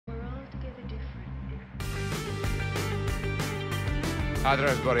Hi there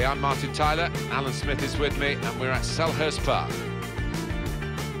everybody, I'm Martin Tyler, Alan Smith is with me and we're at Selhurst Park.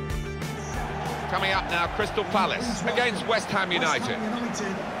 Coming up now, Crystal Palace against West Ham United.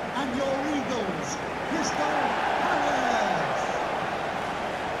 And your Eagles, Crystal Palace!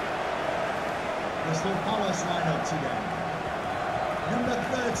 Crystal Palace line up today. Number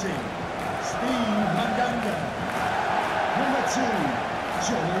 30, Steve Mandanda. Number 2,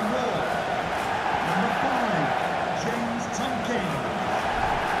 Joel Ward. Number 5, James Tompkins.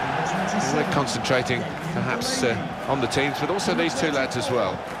 They're concentrating perhaps on the teams, but also these two lads as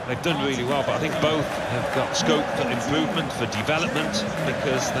well. They've done really well, but I think both have got scope for improvement, for development,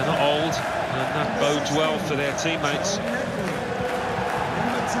 because they're not old, and that bodes well for their teammates.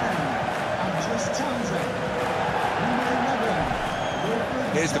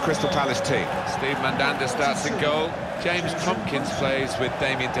 Here's the Crystal Palace team. Steve Mandanda starts in goal. James Tompkins plays with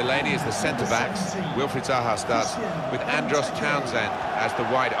Damien Delaney as the centre-backs. Wilfried Zaha starts with Andros Townsend as the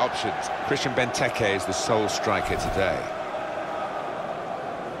wide options. Christian Benteke is the sole striker today.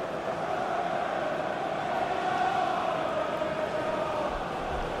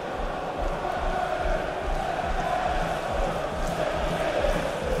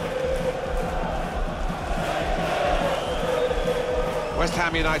 West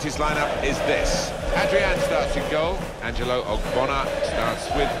Ham United's lineup is this. Adrian starts in goal. Angelo Ogbonna starts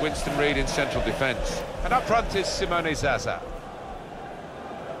with Winston Reid in central defence. And up front is Simone Zaza.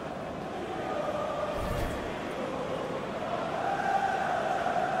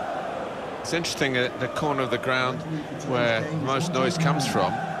 It's interesting, at the corner of the ground where most noise comes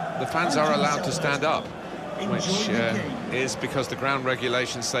from, the fans are allowed to stand up, which is because the ground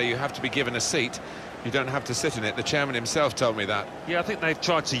regulations say you have to be given a seat. You don't have to sit in it. The chairman himself told me that. Yeah, I think they've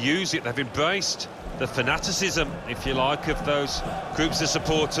tried to use it. They've embraced the fanaticism, if you like, of those groups of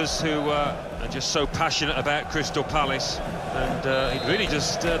supporters who are just so passionate about Crystal Palace, and it really does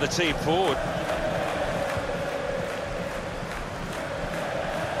stir the team forward.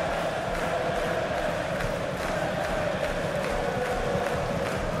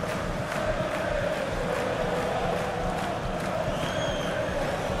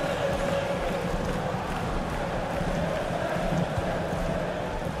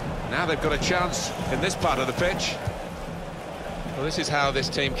 Now they've got a chance in this part of the pitch. Well, this is how this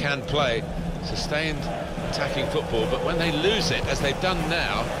team can play. Sustained attacking football, but when they lose it, as they've done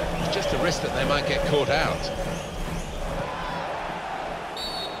now, it's just a risk that they might get caught out.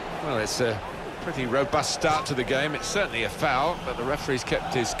 Well, it's a pretty robust start to the game. It's certainly a foul, but the referee's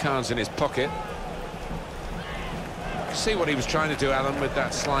kept his cards in his pocket. See what he was trying to do, Alan, with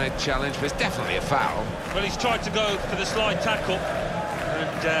that slide challenge, but it's definitely a foul. Well, he's tried to go for the slide tackle,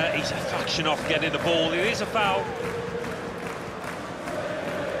 and he's a fraction off getting the ball. It is a foul.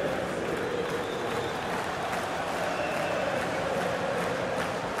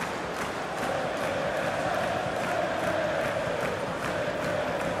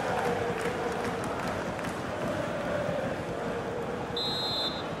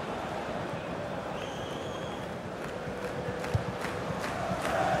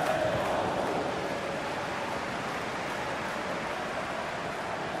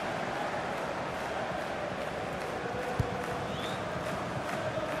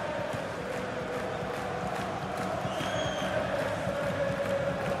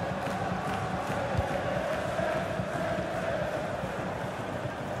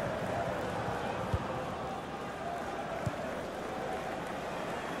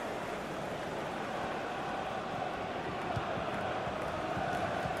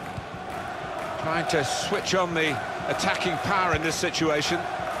 Trying to switch on the attacking power in this situation.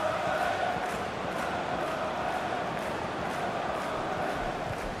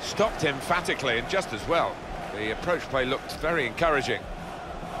 Stopped emphatically and just as well. The approach play looked very encouraging.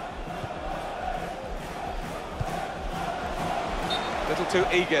 A little too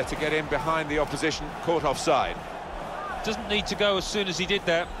eager to get in behind the opposition, caught offside. Doesn't need to go as soon as he did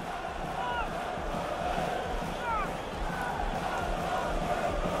that.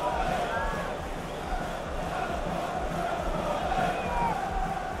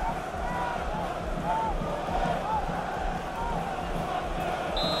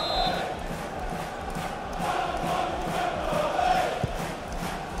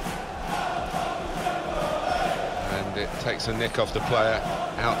 It takes a nick off the player,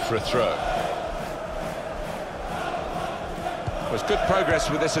 out for a throw. Was good progress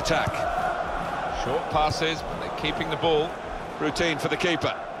with this attack. Short passes, but they're keeping the ball. Routine for the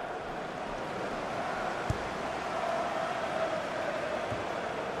keeper.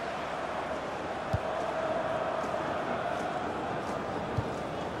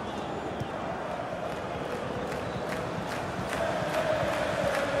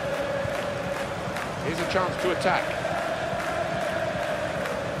 a chance to attack.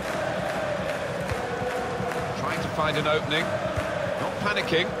 Trying to find an opening, not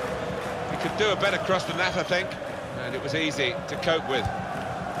panicking. He could do a better cross than that, I think, and it was easy to cope with.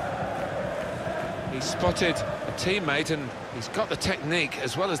 He spotted a teammate, and he's got the technique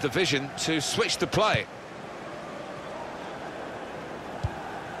as well as the vision to switch the play.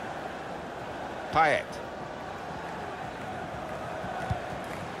 Payet.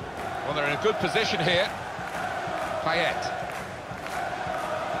 Well, they're in a good position here. Payet.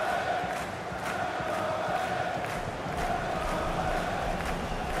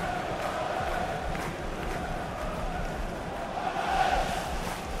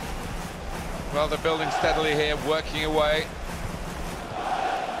 Well, they're building steadily here, working away.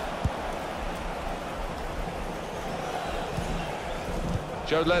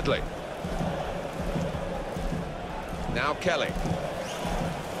 Joe Ledley. Now Kelly.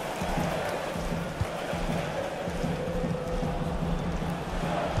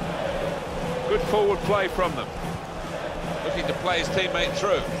 Good forward play from them. Looking to play his teammate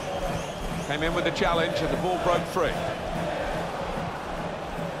through. Came in with the challenge and the ball broke free.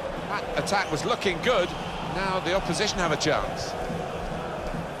 That attack was looking good. Now the opposition have a chance.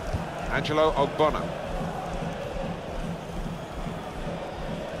 Angelo Ogbonna.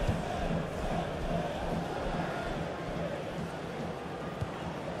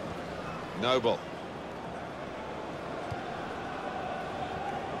 Noble.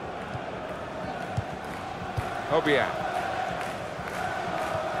 Obiang.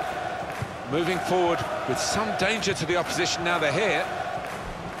 Moving forward with some danger to the opposition now they're here.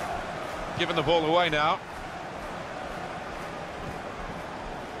 Giving the ball away now.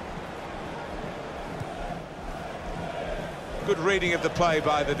 Good reading of the play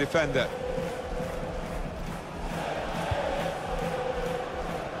by the defender.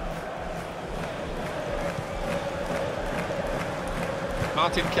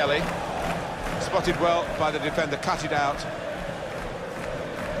 Martin Kelly, spotted well by the defender, cut it out.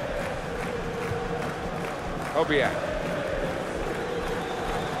 Obiang.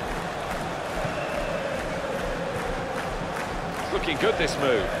 It's looking good, this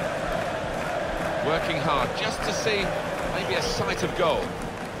move. Working hard just to see maybe a sight of goal.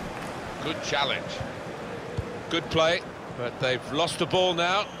 Good challenge. Good play, but they've lost the ball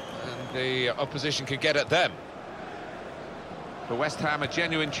now, and the opposition can get at them. For West Ham, a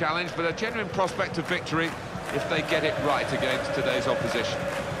genuine challenge, but a genuine prospect of victory if they get it right against today's opposition.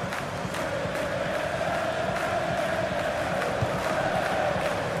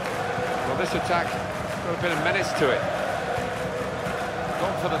 Well, this attack got a bit of menace to it.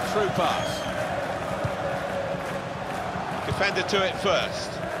 Gone for the through pass. Defender to it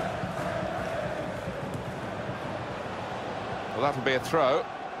first. Well, that'll be a throw.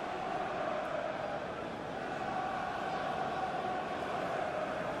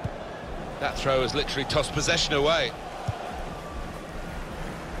 That throw has literally tossed possession away.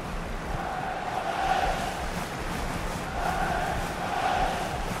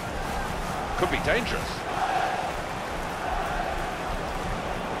 Could be dangerous.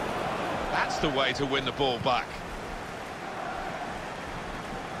 That's the way to win the ball back.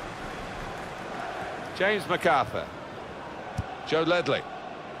 James MacArthur. Joe Ledley.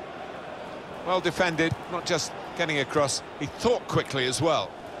 Well defended, not just getting across, he thought quickly as well.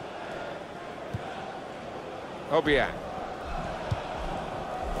 Obiang.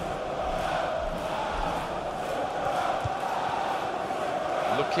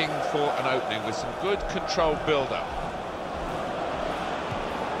 Looking for an opening with some good controlled build-up.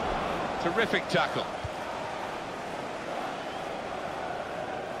 Terrific tackle.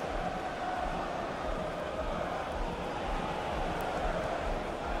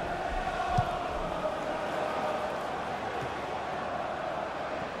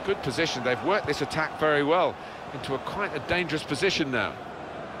 Good position. They've worked this attack very well into quite a dangerous position now.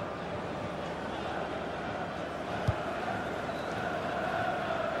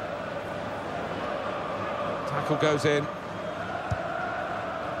 Tackle goes in.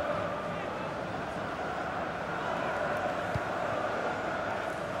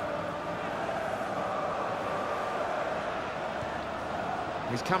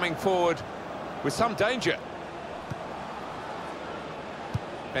 He's coming forward with some danger.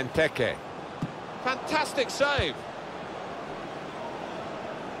 Benteke. Fantastic save.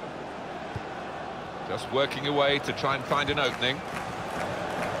 Just working away to try and find an opening.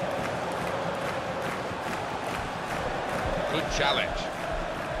 Good challenge.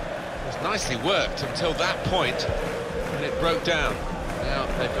 It was nicely worked until that point when it broke down. Now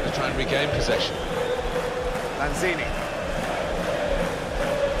they've got to try and regain possession. Lanzini.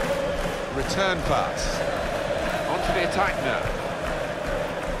 return pass. Onto the attack now.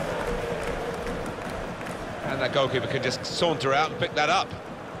 And that goalkeeper can just saunter out and pick that up.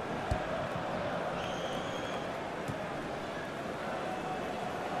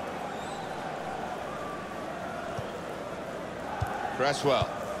 Cresswell.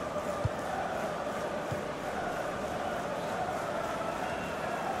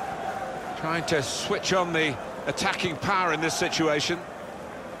 Trying to switch on the attacking power in this situation.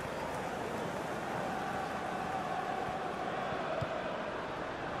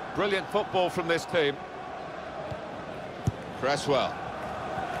 Brilliant football from this team. Cresswell.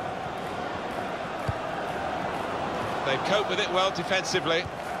 They've coped with it well defensively.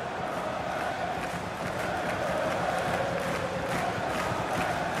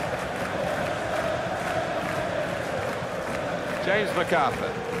 James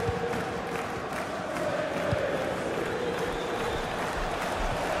MacArthur.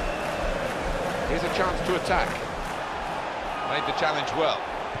 Here's a chance to attack. Made the challenge well.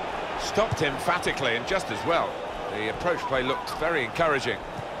 Stopped him emphatically and just as well. The approach play looked very encouraging.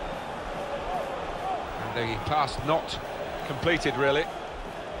 And the pass not completed, really.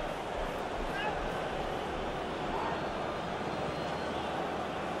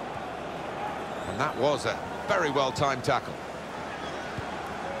 And that was a very well-timed tackle.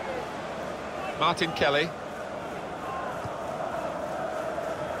 Martin Kelly.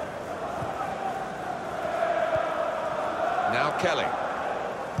 Now Kelly.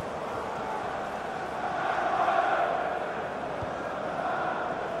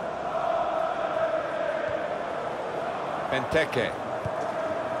 Benteke.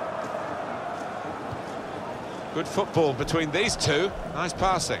 Good football between these two. Nice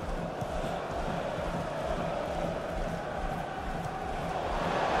passing.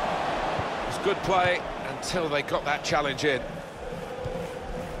 It's good play until they got that challenge in.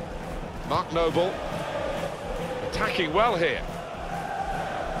 Mark Noble. Attacking well here.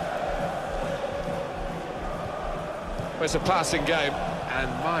 It's a passing game, and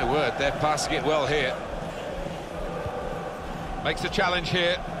my word, they're passing it well here. Makes a challenge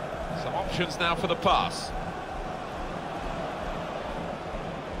here. Some options now for the pass.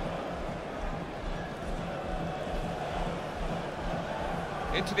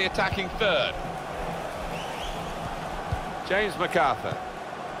 Into the attacking third. James MacArthur.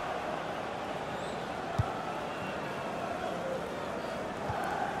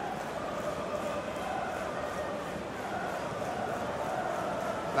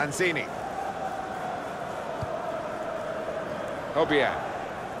 Lanzini. Albion.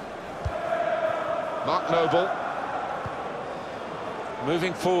 Mark Noble.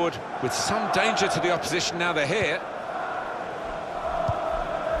 Moving forward with some danger to the opposition now they're here.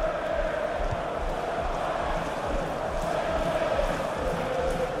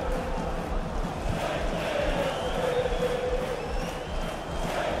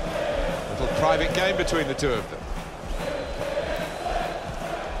 Little private game between the two of them.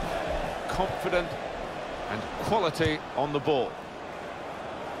 Confident and quality on the ball.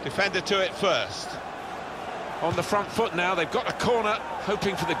 Defender to it first. On the front foot now, they've got a corner,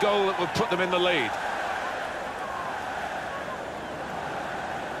 hoping for the goal that would put them in the lead.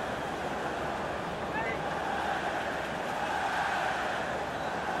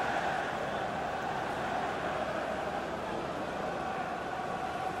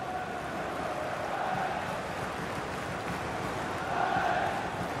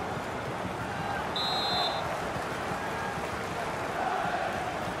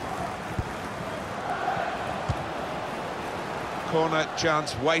 Corner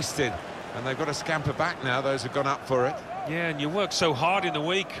chance wasted, and they've got to scamper back now, those who've gone up for it. Yeah, and you work so hard in the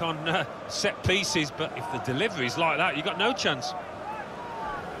week on set pieces, but if the delivery's like that, you've got no chance.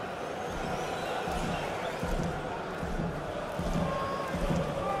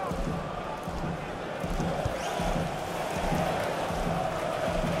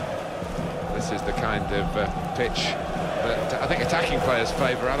 This is the kind of pitch that I think attacking players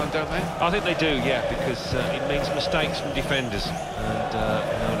favour, Alan, don't they? I think they do, yeah, because it means mistakes from defenders and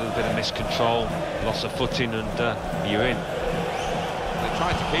a little bit of miscontrol, loss of footing, and you're in. They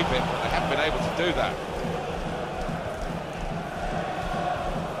tried to keep it, but they haven't been able to do that.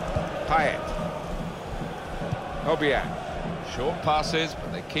 Payet. Albion. Short passes,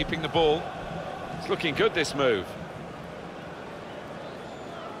 but they're keeping the ball. It's looking good, this move.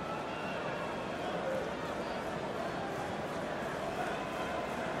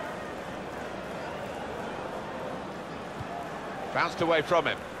 Bounced away from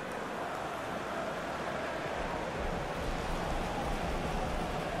him.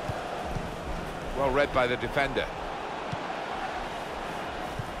 Well read by the defender.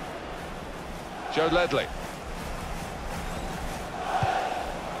 Joe Ledley.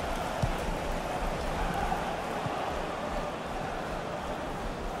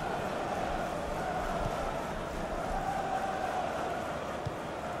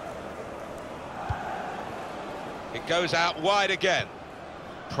 It goes out wide again.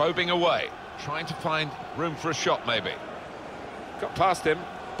 Probing away, trying to find room for a shot maybe. Got past him.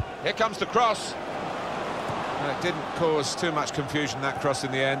 Here comes the cross. Well, it didn't cause too much confusion, that cross,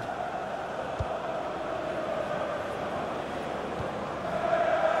 in the end.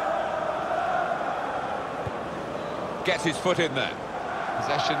 Gets his foot in there.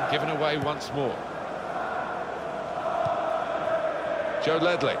 Possession given away once more. Joe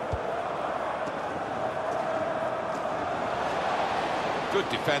Ledley. Good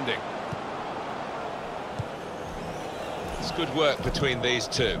defending. It's good work between these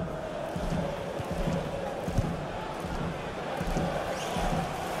two.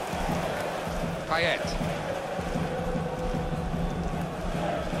 Payet.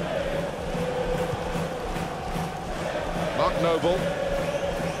 Mark Noble.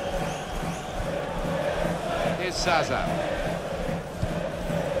 Here's Zaza.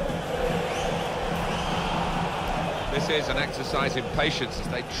 This is an exercise in patience as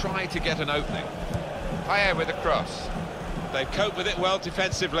they try to get an opening. Payet with a cross. They've coped with it well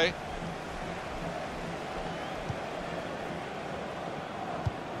defensively.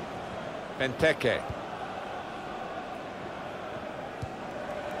 Benteke.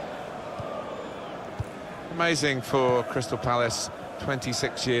 Amazing for Crystal Palace,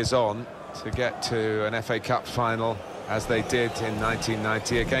 26 years on, to get to an FA Cup final as they did in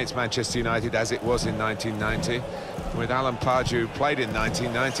 1990 against Manchester United, as it was in 1990, with Alan Pardew, played in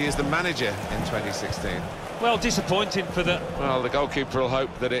 1990, as the manager in 2016. Well, disappointing for the... Well, the goalkeeper will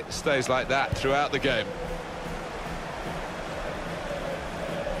hope that it stays like that throughout the game.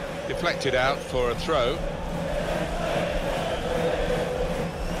 Deflected out for a throw.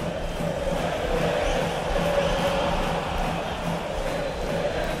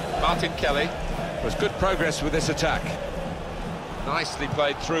 Martin Kelly. Was good progress with this attack. Nicely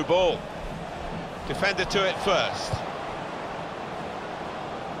played through ball. Defender to it first.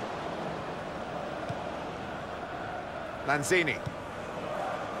 Lanzini.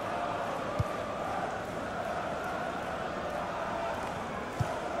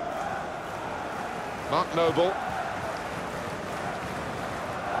 Mark Noble.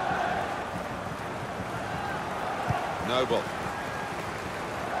 Noble.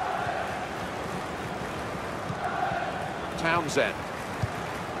 Townsend.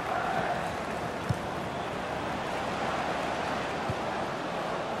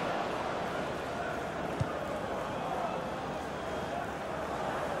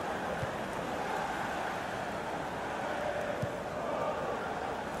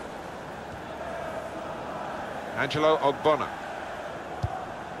 Angelo Ogbonna.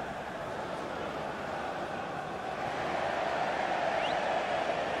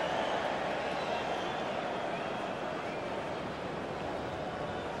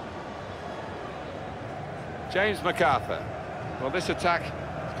 James MacArthur. Well, this attack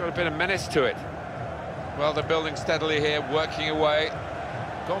has got a bit of menace to it. Well, they're building steadily here, working away.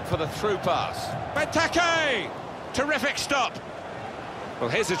 Gone for the through pass. Benteke! Terrific stop. Well,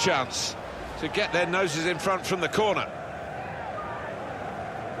 here's a chance to get their noses in front from the corner.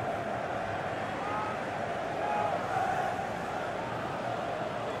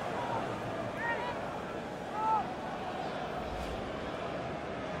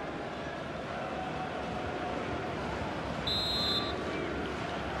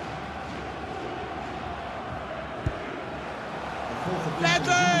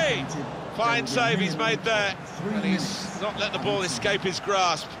 Ledley! Fine save he's made there, and he's not let the ball escape his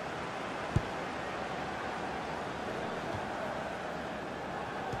grasp.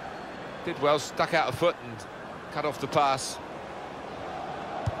 Did well, stuck out a foot and cut off the pass.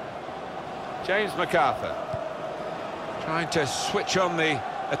 James MacArthur trying to switch on the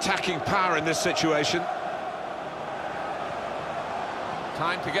attacking power in this situation.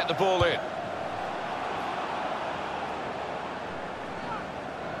 Time to get the ball in.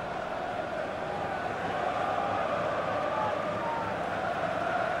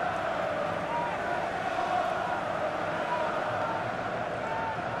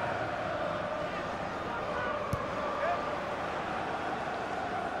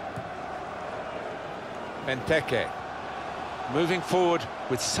 Benteke moving forward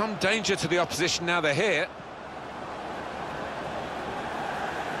with some danger to the opposition now they're here.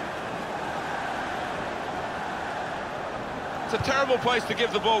 It's a terrible place to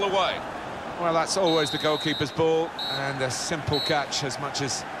give the ball away. Well, that's always the goalkeeper's ball, and a simple catch, as much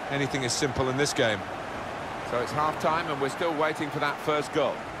as anything is simple in this game. So it's half-time, and we're still waiting for that first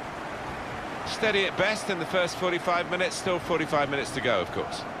goal. Steady at best in the first 45 minutes, still 45 minutes to go, of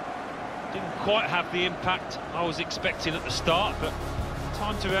course. Didn't quite have the impact I was expecting at the start, but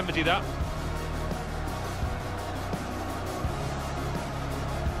time to remedy that.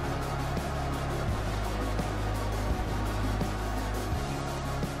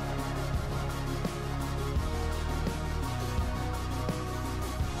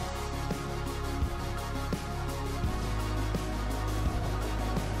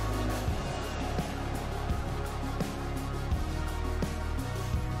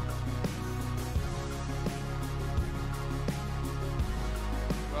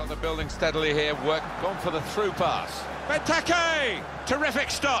 They're building steadily here, gone for the through pass. Benteke! Terrific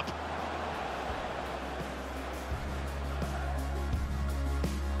stop!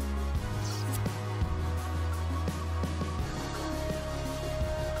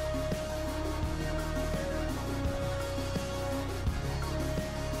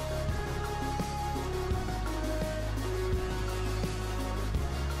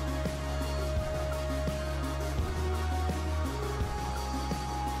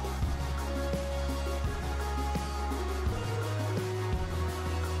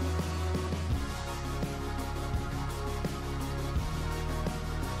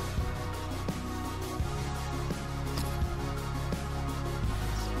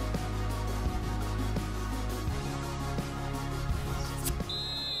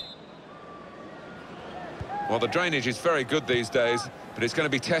 Well, the drainage is very good these days, but it's going to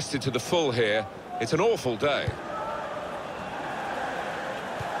be tested to the full here. It's an awful day.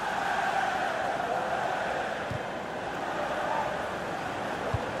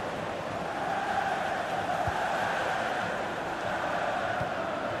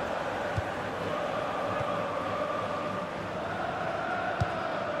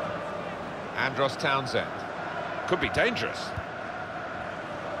 Andros Townsend. Could be dangerous.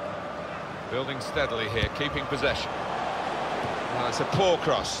 Building steadily here, keeping possession. Well, it's a poor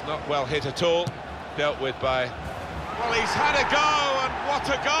cross, not well hit at all. Dealt with by... Well, he's had a go, and what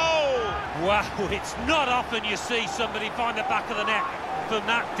a goal! Wow, it's not often you see somebody find the back of the net from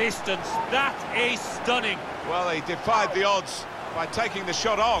that distance. That is stunning. Well, he defied the odds by taking the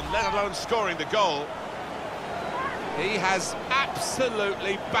shot on, let alone scoring the goal. He has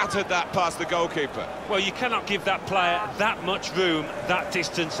absolutely battered that past the goalkeeper. Well, you cannot give that player that much room, that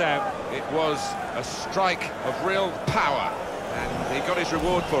distance out. It was a strike of real power, and he got his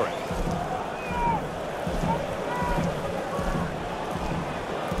reward for it.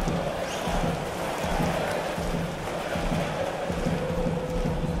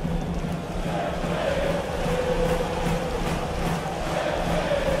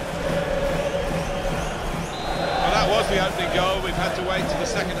 The opening goal, we've had to wait to the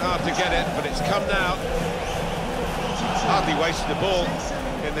second half to get it, but it's come now. Hardly wasted the ball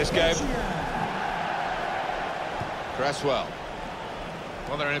in this game. Cresswell.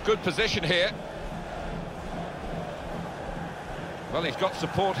 Well, they're in a good position here. Well, he's got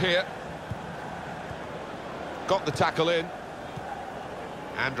support here. Got the tackle in.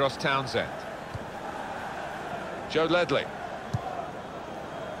 Andros Townsend. Joe Ledley.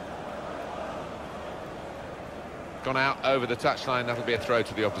 Gone out over the touchline, that'll be a throw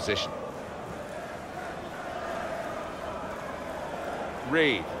to the opposition.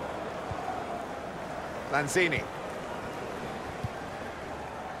 Reed. Lanzini.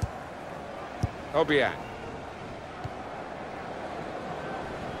 Obiang.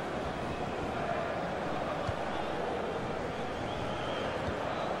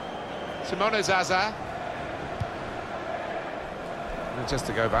 Simone Zaza. And just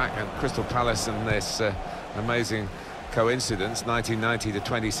to go back, and Crystal Palace and this amazing coincidence, 1990 to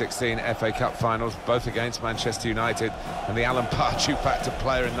 2016 FA Cup finals, both against Manchester United, and the Alan Pardew factor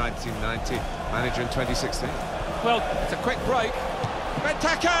player in 1990, manager in 2016. Well, it's a quick break.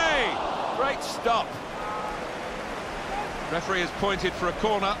 Benteke! Great stop. Referee has pointed for a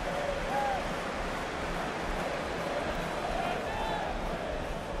corner.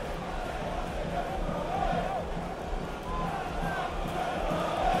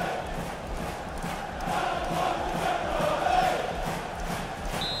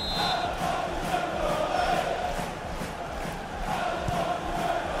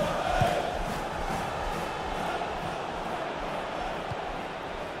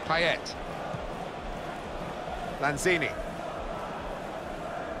 Payet. Lanzini.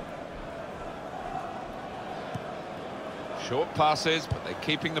 Short passes, but they're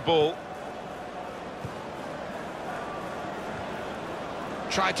keeping the ball.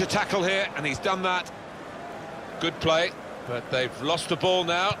 tried to tackle here, and he's done that. Good play, but they've lost the ball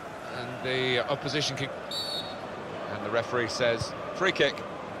now, and the opposition can... And the referee says, free kick.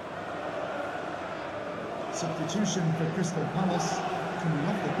 Substitution for Crystal Palace, coming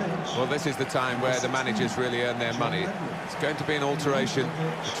off the pitch. Well, this is the time where the managers really earn their money. It's going to be an alteration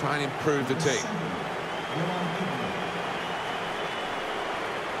to try and improve the team.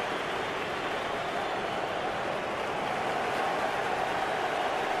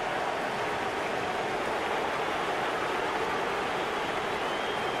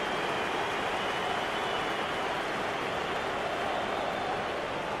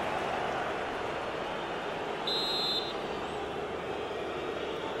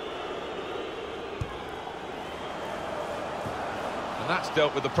 And that's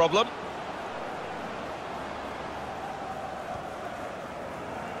dealt with the problem.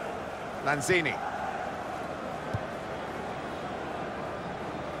 Lanzini.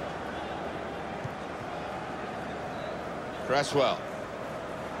 Cresswell.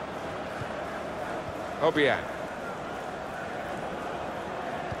 Albion.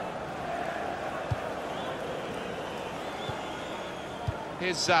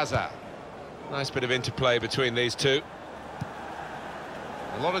 Here's Zaza. Nice bit of interplay between these two.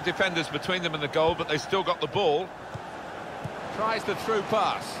 A lot of defenders between them and the goal, but they've still got the ball. Tries the through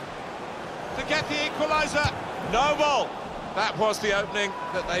pass. To get the equaliser. Noble. That was the opening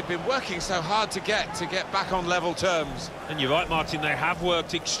that they've been working so hard to get back on level terms. And you're right, Martin, they have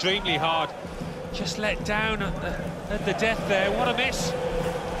worked extremely hard. Just let down at the death there. What a miss.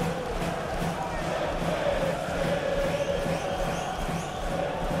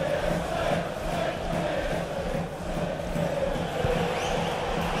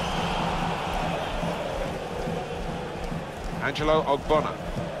 Angelo Ogbonna.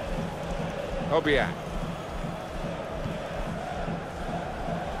 Obiang.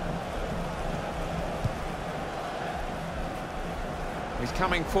 He's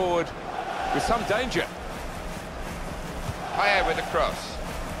coming forward with some danger. Higher with the cross.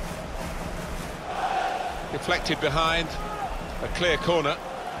 Deflected behind. A clear corner.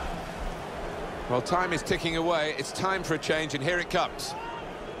 Well, time is ticking away. It's time for a change, and here it comes.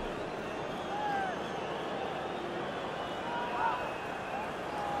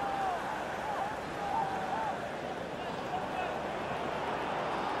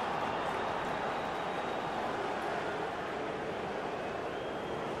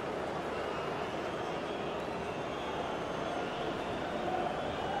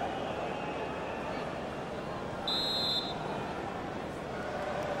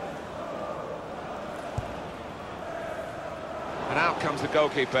 And out comes the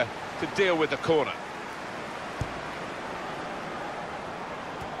goalkeeper to deal with the corner.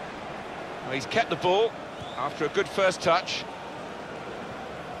 Well, he's kept the ball after a good first touch.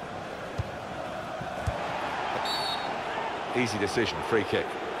 Easy decision, free kick.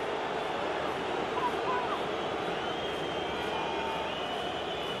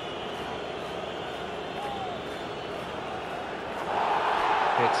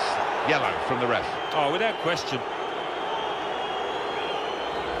 It's yellow from the ref. Oh, without question.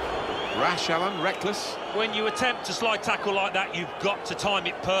 Rash, Alan, reckless. When you attempt a slide tackle like that, you've got to time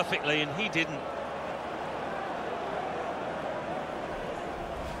it perfectly, and he didn't.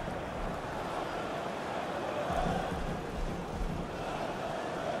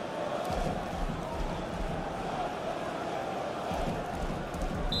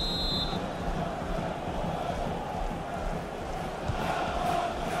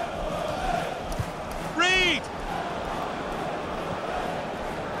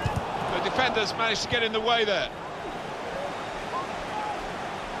 Defenders managed to get in the way there.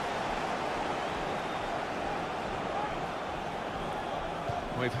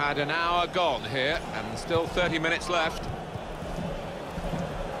 We've had an hour gone here and still 30 minutes left.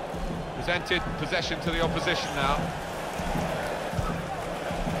 Presented possession to the opposition now.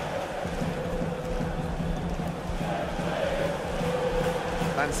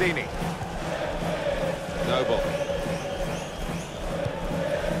 Lanzini. Noble.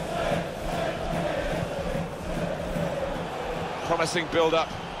 Promising build-up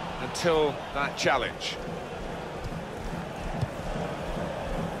until that challenge.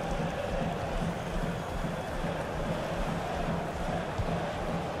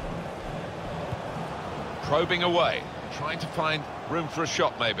 Probing away, trying to find room for a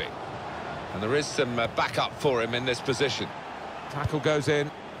shot maybe. And there is some backup for him in this position. Tackle goes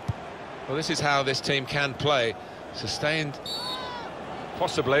in. Well, this is how this team can play. Sustained,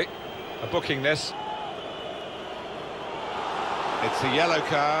 possibly, a booking this. It's a yellow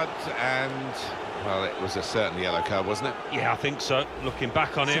card, and Well, it was a certain yellow card, wasn't it? Yeah, I think so. Looking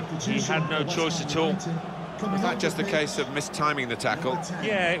back on it, he had no choice at all. Was that just a case of mistiming the tackle?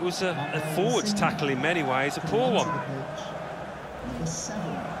 Yeah, it was a forwards tackle in many ways, a poor one.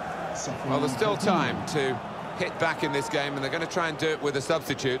 Well, there's still time to hit back in this game, and they're going to try and do it with a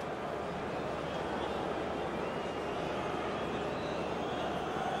substitute.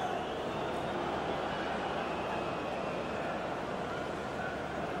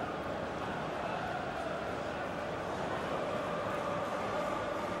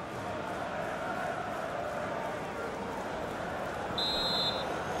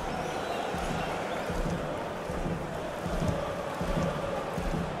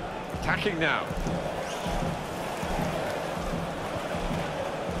 Attacking now.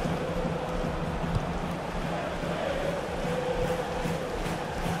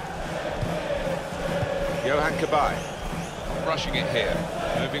 Johan Cabaye, rushing it here,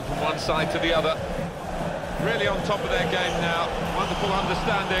 moving from one side to the other. Really on top of their game now, wonderful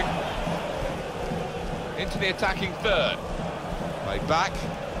understanding. Into the attacking third. Played back.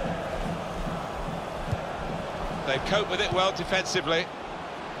 They've coped with it well defensively.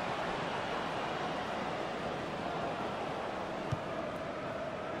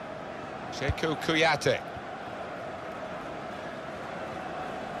 Cheku Kouyaté.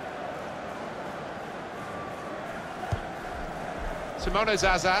 Simone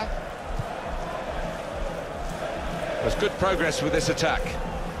Zaza. There's good progress with this attack.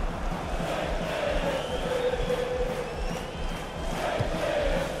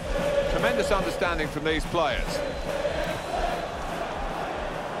 Tremendous understanding from these players.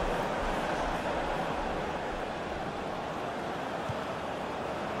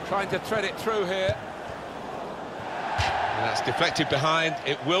 Trying to thread it through here. And that's deflected behind.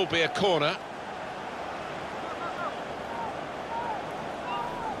 It will be a corner.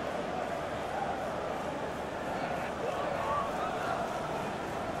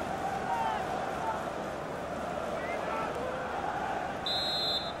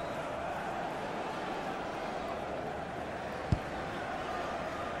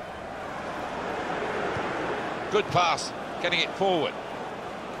 Good pass, getting it forward.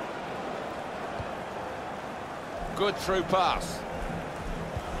 Good through pass.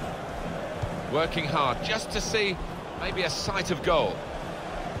 Working hard just to see maybe a sight of goal.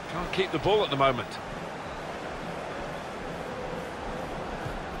 Can't keep the ball at the moment.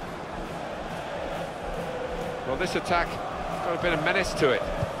 Well, this attack has got a bit of menace to it.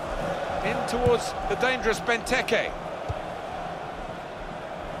 In towards the dangerous Benteke.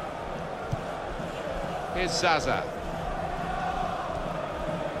 Here's Zaza.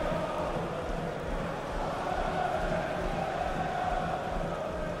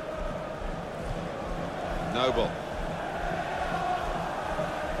 Noble.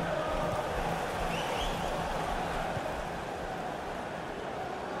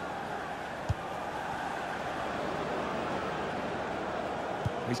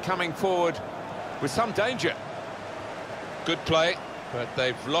 He's coming forward with some danger. Good play, but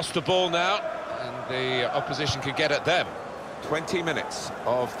they've lost the ball now, and the opposition can get at them. 20 minutes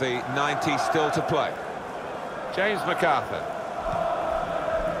of the 90 still to play. James MacArthur.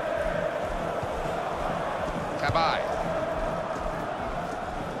 Cabaye.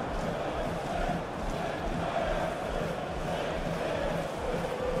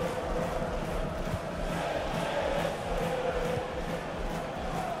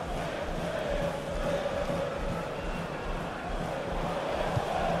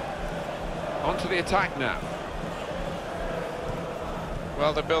 On to the attack now.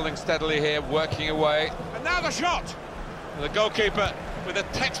 Well, they're building steadily here, working away. And now the shot! And the goalkeeper with a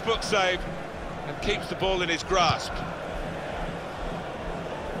textbook save and keeps the ball in his grasp.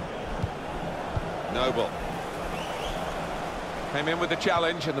 Noble. Came in with the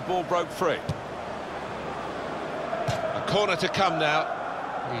challenge and the ball broke free. A corner to come now.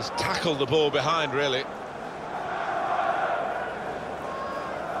 He's tackled the ball behind, really.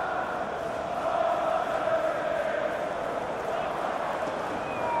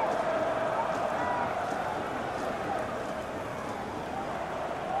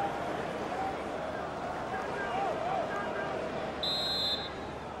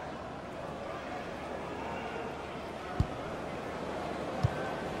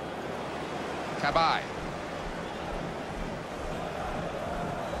 Cabaye.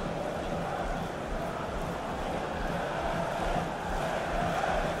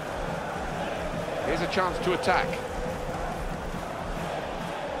 Here's a chance to attack.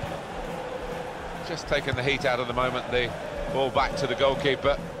 Just taking the heat out of the moment, the ball back to the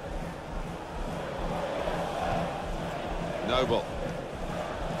goalkeeper. Noble.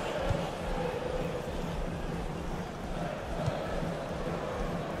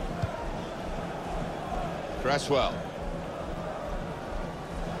 Cresswell.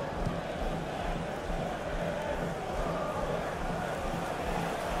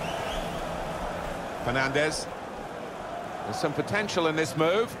 Fernandez. There's some potential in this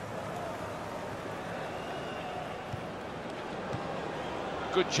move.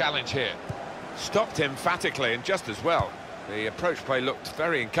 Good challenge here. Stopped emphatically and just as well. The approach play looked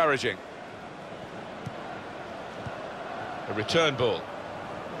very encouraging. A return ball.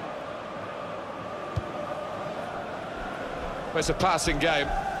 Well, it's a passing game,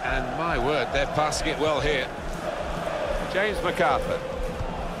 and my word, they're passing it well here. James MacArthur.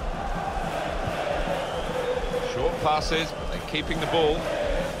 Short passes, but they're keeping the ball.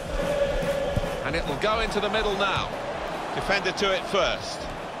 And it'll go into the middle now. Defender to it first.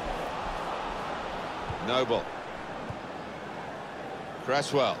 Noble.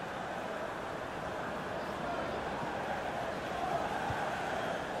 Cresswell.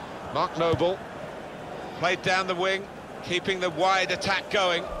 Mark Noble. Played down the wing, keeping the wide attack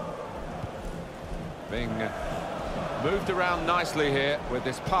going. Being moved around nicely here with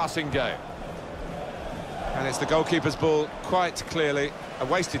this passing game. And it's the goalkeeper's ball, quite clearly a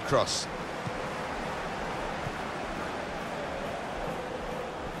wasted cross.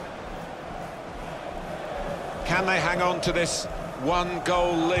 Can they hang on to this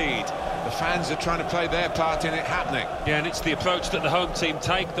one-goal lead? The fans are trying to play their part in it happening. Yeah, and it's the approach that the home team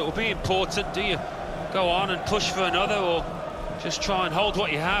take that will be important. Do you go on and push for another, or just try and hold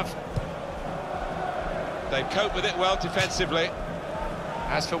what you have? They've coped with it well defensively.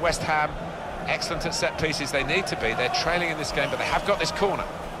 As for West Ham, excellent at set pieces. They need to be. They're trailing in this game, but they have got this corner.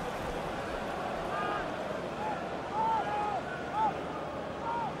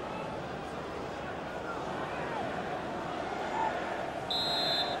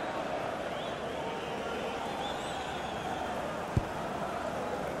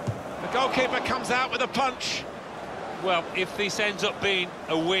 The goalkeeper comes out with a punch. Well, if this ends up being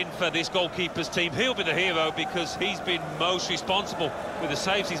a win for this goalkeeper's team, he'll be the hero because he's been most responsible with the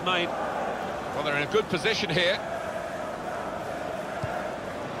saves he's made. Well, they're in a good position here.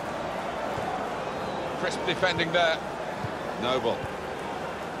 Crisp defending there. Noble.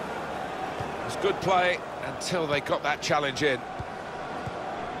 It was good play until they got that challenge in.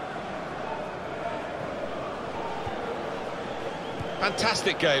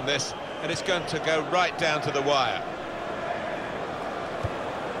 Fantastic game, this, and it's going to go right down to the wire.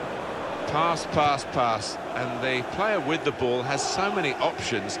 Pass, pass, pass, and the player with the ball has so many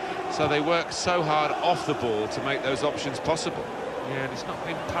options, so they work so hard off the ball to make those options possible. Yeah, and it's not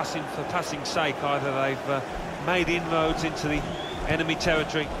been passing for passing's sake either. They've made inroads into the enemy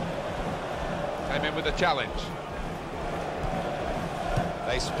territory. Came in with a challenge.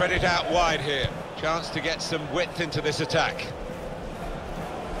 They spread it out wide here. Chance to get some width into this attack.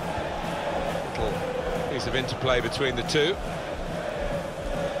 Little piece of interplay between the two.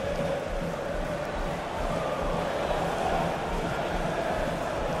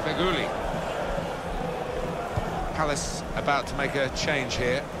 Feghouli. Palace about to make a change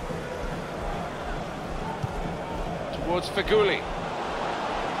here. Towards Feghouli.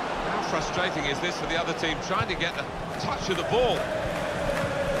 How frustrating is this for the other team, trying to get a touch of the ball?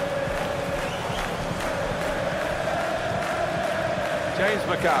 James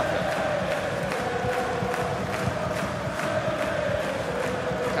MacArthur.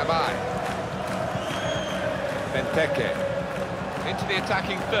 Cabaye. Benteke. Into the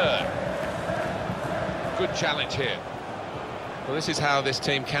attacking third. Good challenge here. Well, this is how this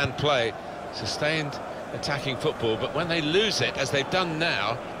team can play. Sustained attacking football, but when they lose it, as they've done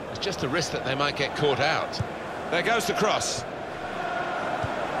now, it's just a risk that they might get caught out. There goes the cross.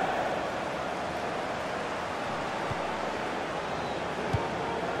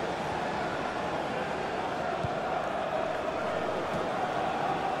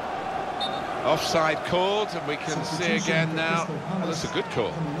 Offside called, and we can see again now. Well, that's a good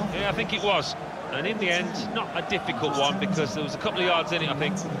call. Yeah, I think it was. And in the end, not a difficult one, because there was a couple of yards in it, I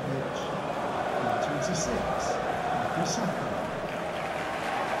think. 26.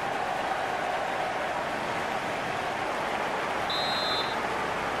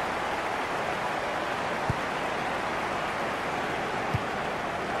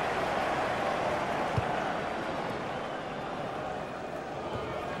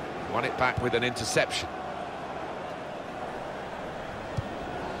 Won it back with an interception.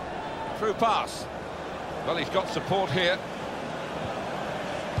 Through pass. Well, he's got support here.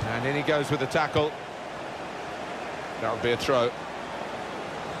 And in he goes with the tackle. That'll be a throw.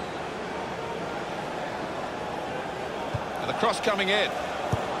 And the cross coming in.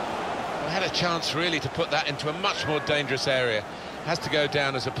 Well, had a chance really to put that into a much more dangerous area. Has to go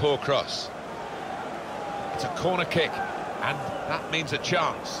down as a poor cross. It's a corner kick, and that means a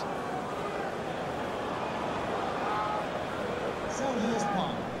chance. Selhurst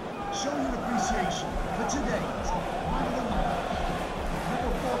Park, show your appreciation for today's man of the match.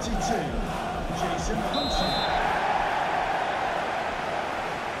 Number 42, Jason Hunter.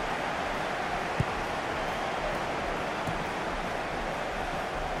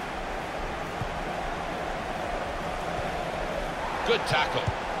 Good tackle.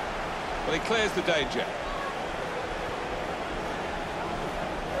 Well, he clears the danger.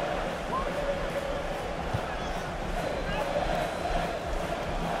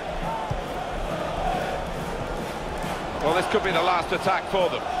 Well, this could be the last attack for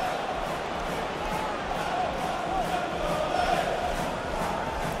them.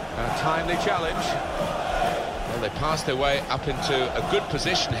 A timely challenge. Well, they passed their way up into a good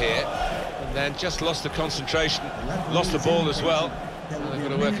position here, and then just lost the concentration, lost the ball as well. And they've got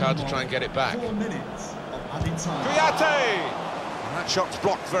to work hard to try and get it back. 4 minutes of added time. Kouyaté! And that shot's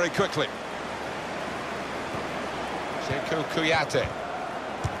blocked very quickly. Kouyaté.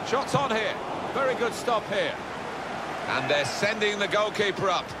 Shots on here. Very good stop here. And they're sending the goalkeeper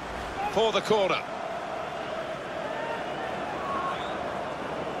up for the corner.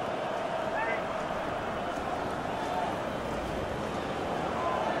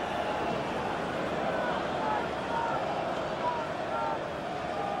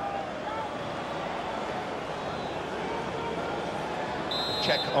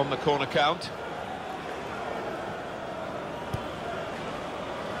 Check on the corner count.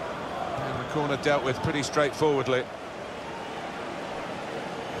 And the corner dealt with pretty straightforwardly.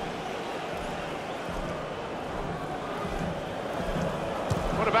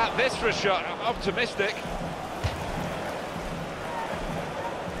 What about this for a shot? I'm optimistic.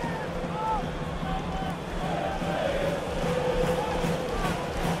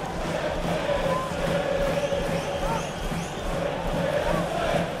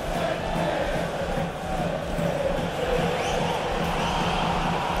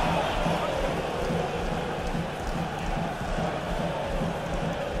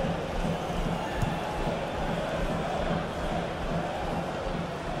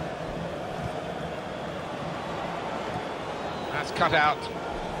 That's cut out.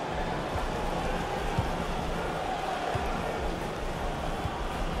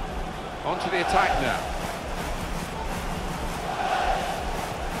 On to the attack now.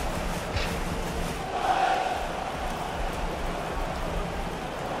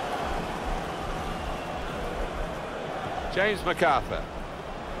 James MacArthur.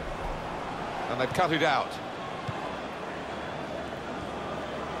 And they've cut it out.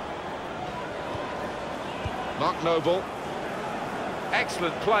 Mark Noble.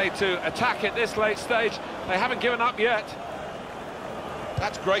 Excellent play to attack at this late stage. They haven't given up yet.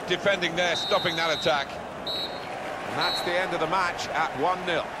 That's great defending there, stopping that attack. And that's the end of the match at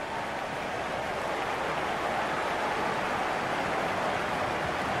 1-0.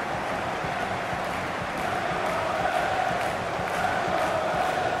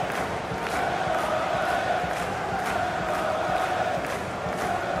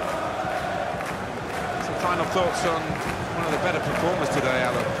 Some final thoughts on one of the better performers today,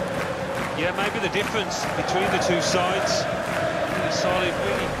 Alan. Yeah, maybe the difference between the two sides. Really solid,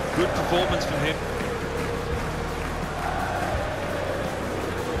 really good performance from him.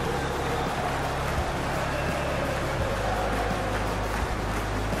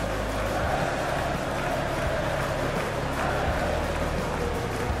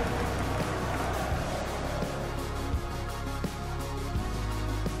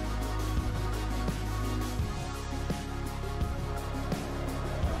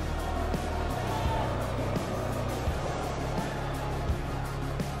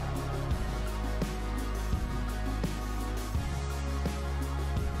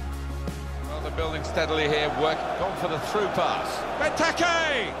 Building steadily here, work on for the through pass.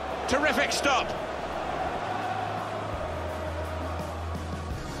 Benteke! Terrific stop.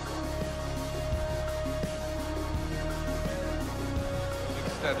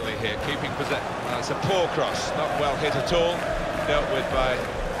 Building steadily here, keeping possession. It's a poor cross, not well hit at all. Dealt with by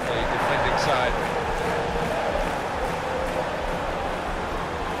the defending side.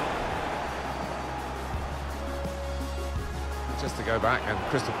 Just to go back and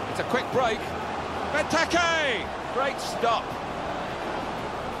Crystal. It's a quick break. Benteke! Great stop.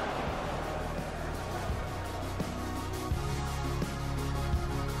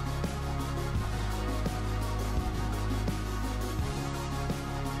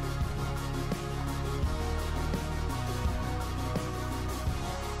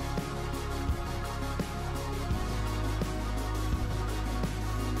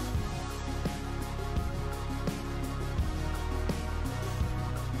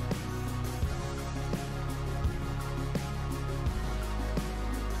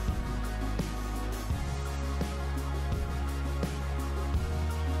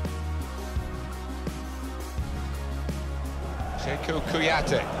 Sekou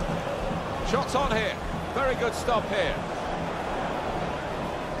Kouyaté. Shots on here. Very good stop here.